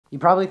You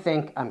probably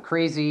think I'm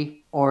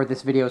crazy or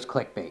this video is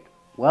clickbait.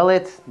 Well,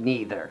 it's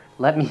neither.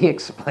 Let me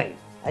explain.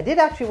 I did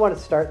actually want to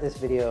start this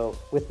video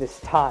with this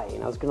tie,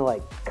 and I was gonna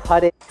like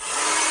cut it,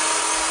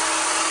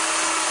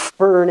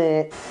 burn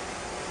it.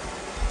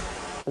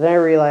 But then I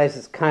realized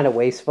it's kind of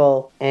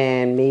wasteful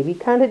and maybe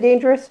kind of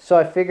dangerous, so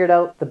I figured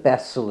out the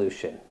best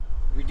solution.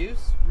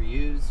 Reduce,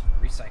 reuse,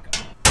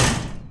 recycle.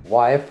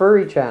 Why a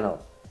furry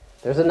channel?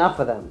 There's enough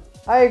of them.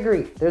 I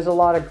agree, there's a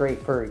lot of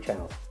great furry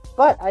channels.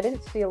 But I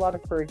didn't see a lot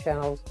of furry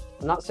channels,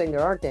 I'm not saying there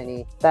aren't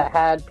any, that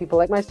had people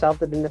like myself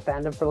that have been in the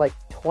fandom for like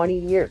 20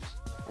 years.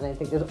 And I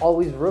think there's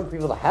always room for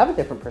people to have a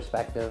different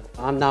perspective.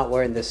 I'm not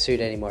wearing this suit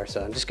anymore,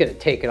 so I'm just gonna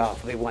take it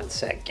off. Wait 1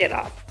 sec, get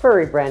off.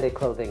 Furry branded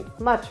clothing,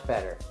 much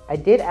better. I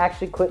did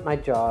actually quit my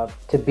job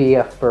to be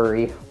a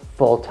furry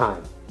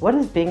full-time. What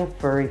does being a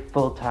furry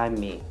full-time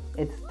mean?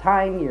 It's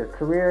tying your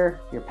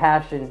career, your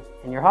passion,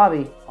 and your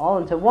hobby all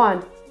into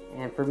one.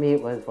 And for me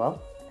it was,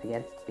 well,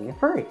 again, being a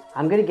furry.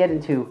 I'm gonna get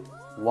into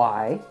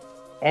why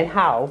and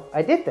how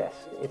I did this.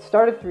 It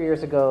started 3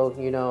 years ago,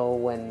 you know,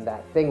 when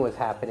that thing was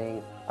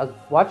happening. I was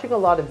watching a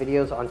lot of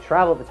videos on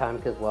travel at the time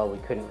because, well, we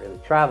couldn't really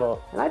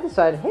travel. And I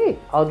decided, hey,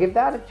 I'll give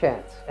that a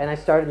chance. And I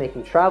started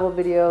making travel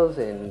videos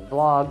and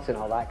vlogs and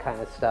all that kind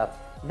of stuff.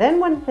 Then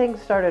when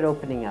things started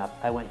opening up,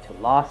 I went to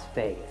Las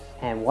Vegas.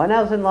 And when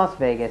I was in Las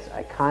Vegas,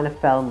 I kind of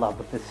fell in love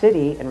with the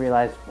city and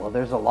realized, well,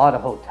 there's a lot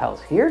of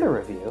hotels here to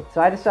review.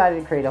 So I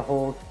decided to create a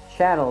whole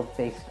channel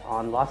based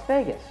on Las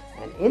Vegas.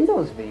 And in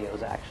those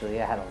videos,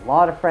 actually, I had a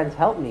lot of friends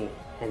help me.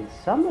 And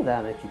some of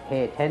them, if you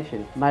pay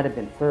attention, might have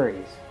been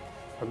furries.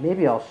 Or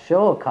maybe I'll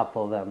show a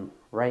couple of them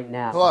right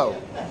now. Hello,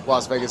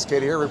 Las Vegas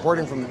Kid here,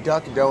 reporting from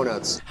Duck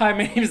Donuts. Hi,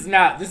 my name is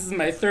Matt. This is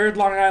my third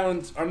Long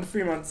Island on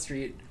Fremont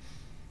Street.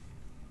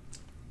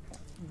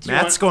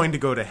 Matt's going to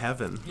go to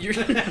heaven.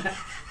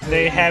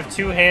 They have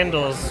 2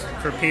 handles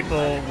for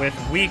people with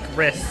weak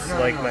wrists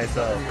like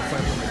myself.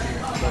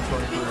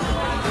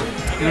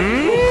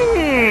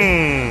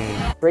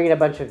 Bringing a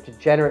bunch of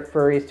degenerate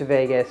furries to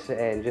Vegas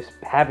and just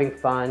having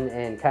fun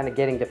and kind of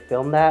getting to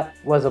film that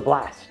was a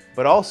blast.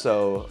 But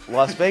also,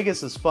 Las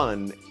Vegas is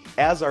fun,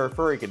 as are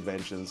furry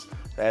conventions,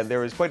 and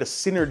there is quite a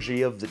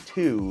synergy of the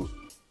two.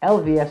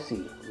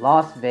 LVFC,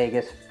 Las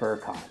Vegas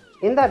FurCon.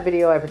 In that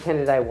video, I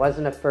pretended I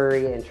wasn't a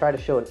furry and tried to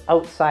show an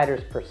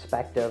outsider's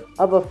perspective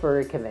of a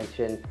furry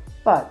convention.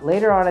 But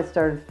later on, I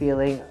started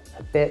feeling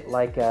a bit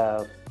like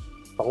a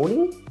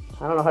phony?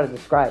 I don't know how to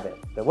describe it.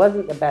 It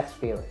wasn't the best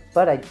feeling.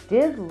 But I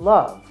did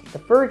love the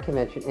furry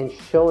convention and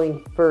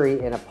showing furry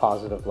in a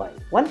positive light.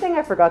 One thing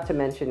I forgot to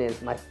mention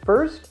is my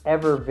first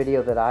ever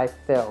video that I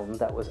filmed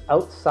that was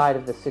outside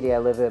of the city I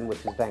live in,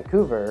 which is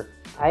Vancouver.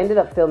 I ended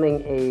up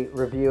filming a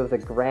review of the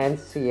Grand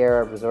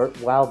Sierra Resort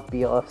while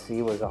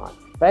BLFC was on.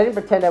 But I didn't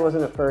pretend I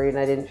wasn't a furry and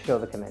I didn't show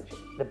the convention.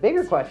 The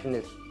bigger question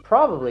is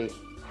probably,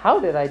 how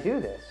did I do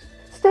this?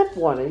 Step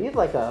 1, I need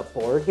like a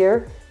board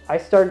here. I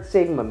started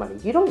saving my money.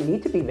 You don't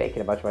need to be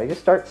making a bunch of money,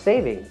 just start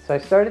saving. So I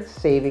started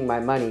saving my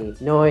money,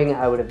 knowing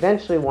I would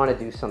eventually want to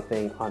do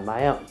something on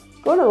my own.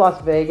 Going to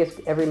Las Vegas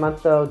every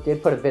month though,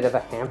 did put a bit of a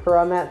hamper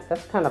on that.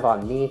 That's kind of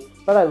on me,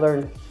 but I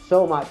learned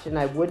so much and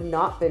I would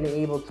not been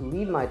able to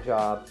leave my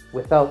job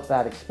without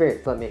that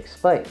experience. Let me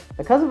explain.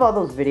 Because of all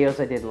those videos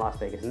I did in Las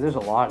Vegas, and there's a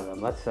lot of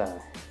them, let's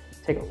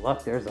take a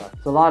look. There's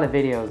a lot of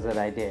videos that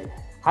I did.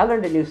 I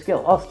learned a new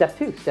skill. Oh, step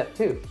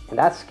two. And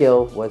that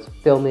skill was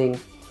filming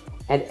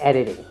and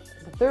editing.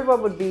 The third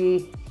one would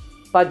be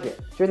budget.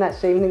 During that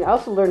same thing, I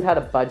also learned how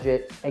to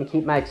budget and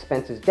keep my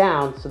expenses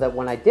down so that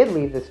when I did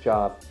leave this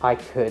job, I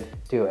could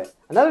do it.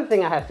 Another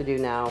thing I have to do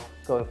now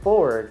going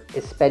forward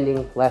is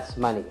spending less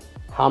money.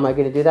 How am I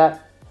going to do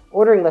that?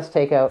 Ordering less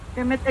takeout.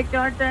 Can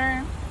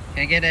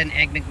I get an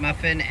Egg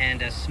McMuffin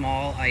and a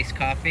small iced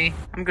coffee?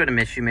 I'm gonna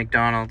miss you,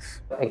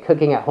 McDonald's. And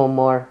cooking at home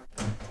more.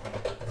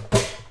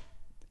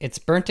 It's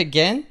burnt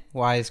again?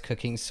 Why is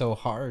cooking so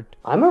hard?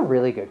 I'm a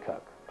really good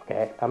cook,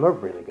 okay? I'm a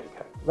really good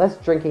cook. Less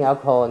drinking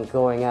alcohol and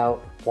going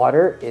out.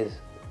 Water is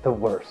the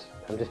worst.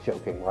 I'm just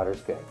joking,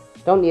 water's good.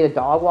 Don't need a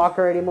dog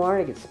walker anymore.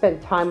 I can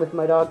spend time with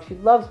my dog. She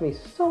loves me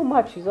so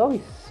much. She's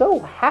always so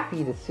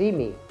happy to see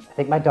me. I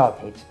think my dog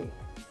hates me.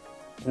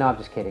 No, I'm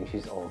just kidding,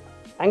 she's old.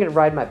 I'm gonna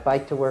ride my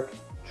bike to work,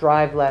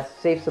 drive less,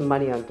 save some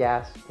money on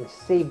gas, and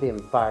save the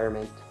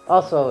environment.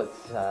 Also,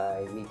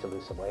 I need to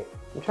lose some weight.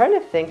 I'm trying to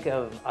think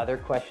of other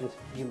questions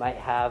you might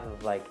have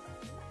of like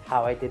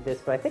how I did this,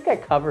 but I think I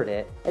covered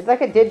it. And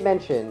like I did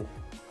mention,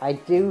 I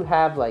do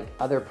have like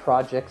other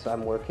projects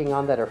I'm working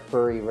on that are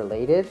furry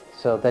related.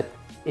 So that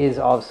is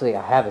obviously,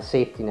 I have a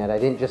safety net. I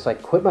didn't just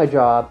like quit my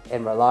job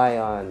and rely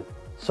on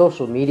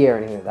social media or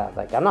anything like that.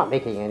 Like I'm not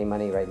making any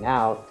money right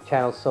now. The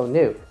channel's so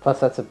new. Plus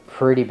that's a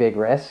pretty big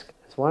risk.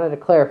 Just wanted to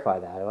clarify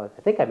that.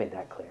 I think I made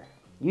that clear.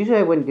 Usually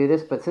I wouldn't do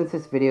this, but since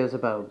this video is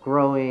about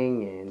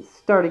growing and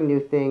starting new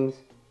things,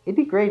 it'd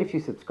be great if you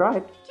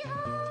subscribed.